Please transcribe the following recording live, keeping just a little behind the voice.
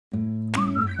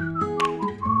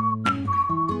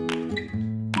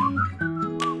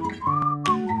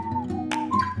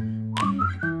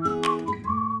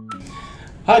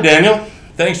Hi Daniel,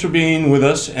 thanks for being with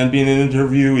us and being an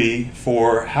interviewee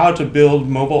for how to build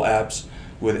mobile apps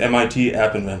with MIT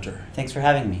App Inventor. Thanks for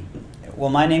having me. Well,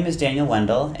 my name is Daniel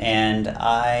Wendel, and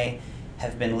I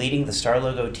have been leading the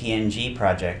StarLogo TNG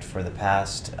project for the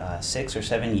past 6 or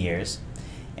 7 years.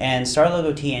 And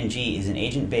StarLogo TNG is an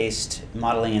agent-based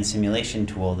modeling and simulation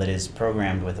tool that is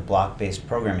programmed with a block-based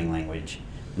programming language,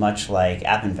 much like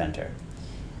App Inventor.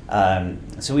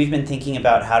 So we've been thinking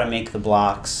about how to make the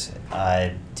blocks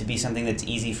to be something that's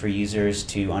easy for users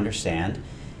to understand.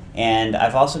 And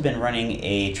I've also been running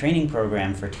a training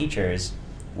program for teachers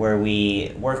where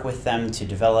we work with them to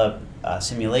develop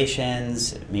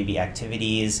simulations, maybe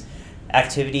activities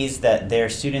that their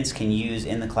students can use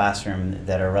in the classroom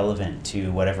that are relevant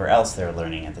to whatever else they're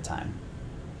learning at the time.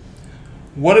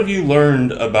 What have you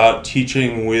learned about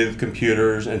teaching with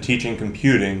computers and teaching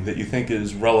computing that you think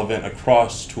is relevant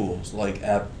across tools like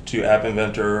App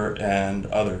Inventor and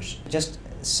others? Just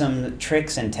some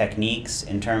tricks and techniques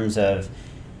in terms of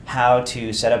how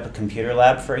to set up a computer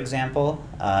lab, for example.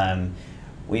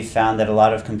 We've found that a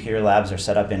lot of computer labs are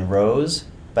set up in rows,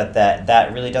 but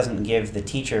that really doesn't give the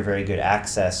teacher very good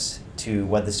access to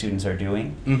what the students are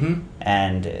doing. Mm-hmm.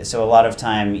 And so a lot of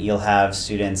time you'll have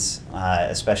students,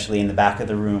 especially in the back of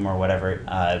the room or whatever,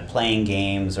 playing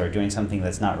games or doing something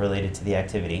that's not related to the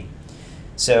activity.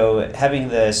 So having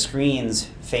the screens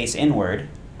face inward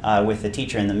with the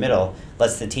teacher in the middle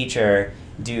lets the teacher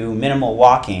do minimal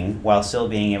walking while still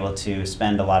being able to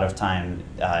spend a lot of time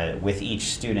with each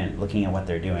student looking at what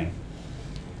they're doing.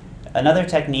 Another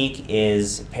technique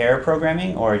is pair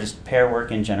programming, or just pair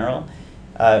work in general.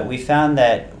 We found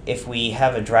that if we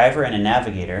have a driver and a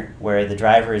navigator, where the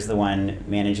driver is the one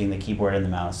managing the keyboard and the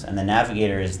mouse, and the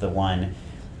navigator is the one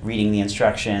reading the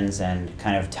instructions and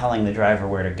kind of telling the driver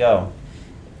where to go,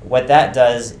 what that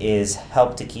does is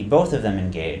help to keep both of them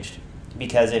engaged.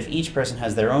 Because if each person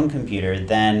has their own computer,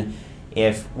 then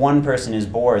if one person is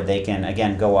bored, they can,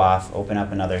 again, go off, open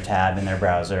up another tab in their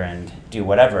browser and do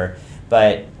whatever.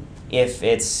 But if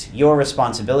it's your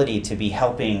responsibility to be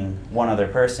helping one other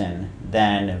person,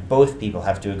 then both people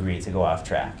have to agree to go off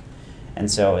track. And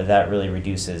so that really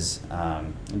reduces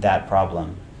that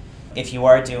problem. If you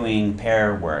are doing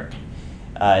pair work,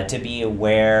 to be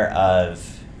aware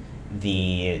of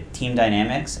the team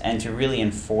dynamics and to really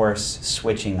enforce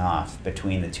switching off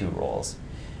between the two roles.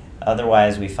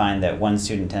 Otherwise, we find that one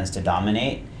student tends to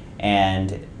dominate,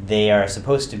 and they are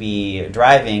supposed to be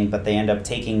driving, but they end up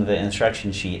taking the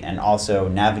instruction sheet and also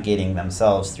navigating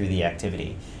themselves through the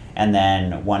activity. And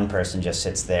then one person just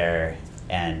sits there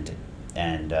and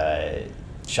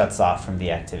shuts off from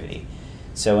the activity.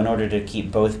 So in order to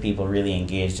keep both people really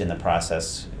engaged in the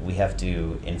process, we have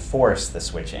to enforce the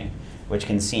switching, which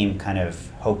can seem kind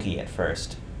of hokey at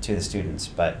first to the students,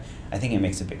 but I think it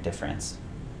makes a big difference.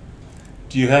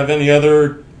 Do you have any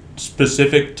other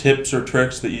specific tips or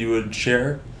tricks that you would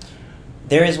share?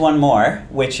 There is one more,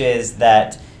 which is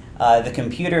that the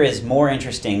computer is more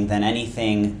interesting than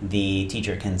anything the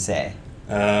teacher can say,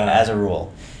 as a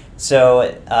rule.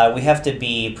 So we have to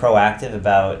be proactive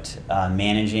about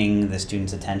managing the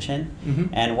student's attention. Mm-hmm.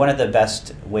 And one of the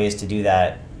best ways to do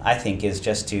that, I think, is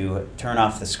just to turn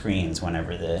off the screens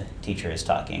whenever the teacher is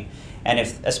talking. And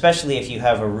especially if you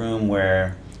have a room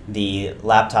where the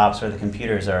laptops or the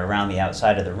computers are around the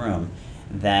outside of the room,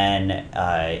 then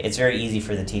it's very easy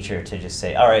for the teacher to just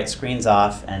say, all right, screens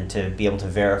off, and to be able to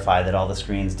verify that all the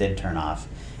screens did turn off,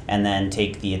 and then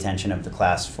take the attention of the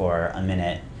class for a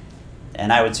minute.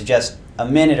 And I would suggest a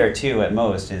minute or two at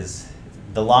most is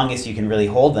the longest you can really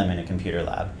hold them in a computer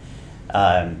lab.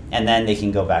 And then they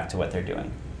can go back to what they're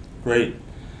doing. Great.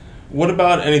 What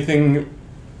about anything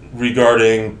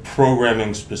regarding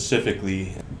programming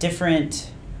specifically?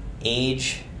 Different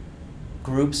age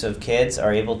groups of kids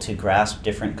are able to grasp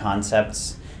different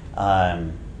concepts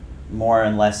more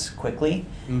and less quickly.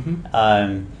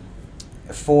 Mm-hmm.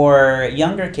 For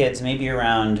younger kids, maybe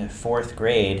around 4th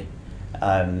grade,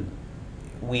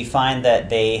 we find that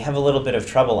they have a little bit of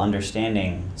trouble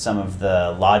understanding some of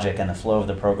the logic and the flow of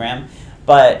the program,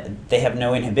 but they have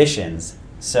no inhibitions.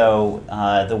 So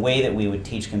the way that we would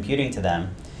teach computing to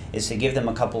them is to give them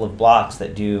a couple of blocks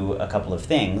that do a couple of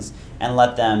things and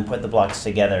let them put the blocks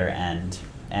together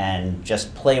and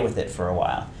just play with it for a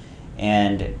while.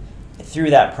 And through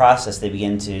that process, they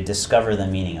begin to discover the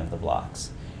meaning of the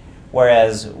blocks.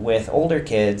 Whereas with older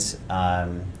kids,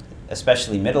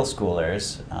 especially middle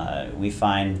schoolers, we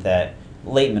find that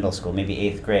late middle school, maybe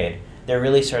 8th grade, they're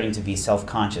really starting to be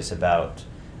self-conscious about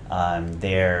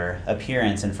their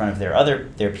appearance in front of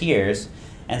their peers,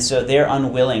 and so they're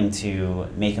unwilling to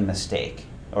make a mistake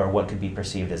or what could be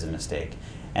perceived as a mistake.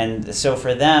 And so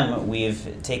for them,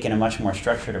 we've taken a much more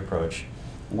structured approach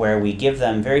where we give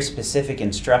them very specific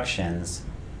instructions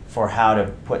for how to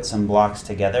put some blocks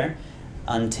together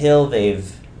until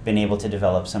they've been able to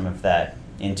develop some of that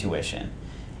intuition.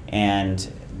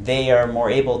 And they are more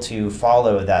able to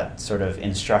follow that sort of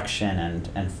instruction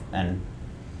and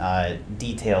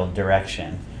detailed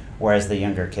direction, whereas the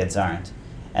younger kids aren't.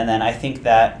 And then I think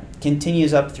that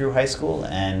continues up through high school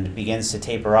and begins to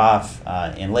taper off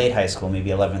in late high school, maybe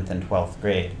 11th and 12th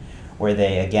grade, where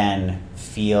they again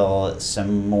feel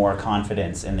some more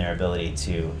confidence in their ability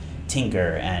to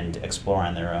tinker and explore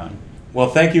on their own. Well,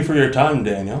 thank you for your time,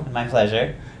 Daniel. My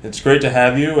pleasure. It's great to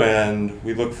have you, and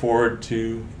we look forward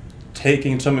to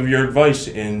taking some of your advice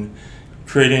in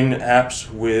creating apps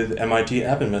with MIT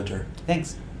App Inventor.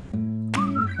 Thanks.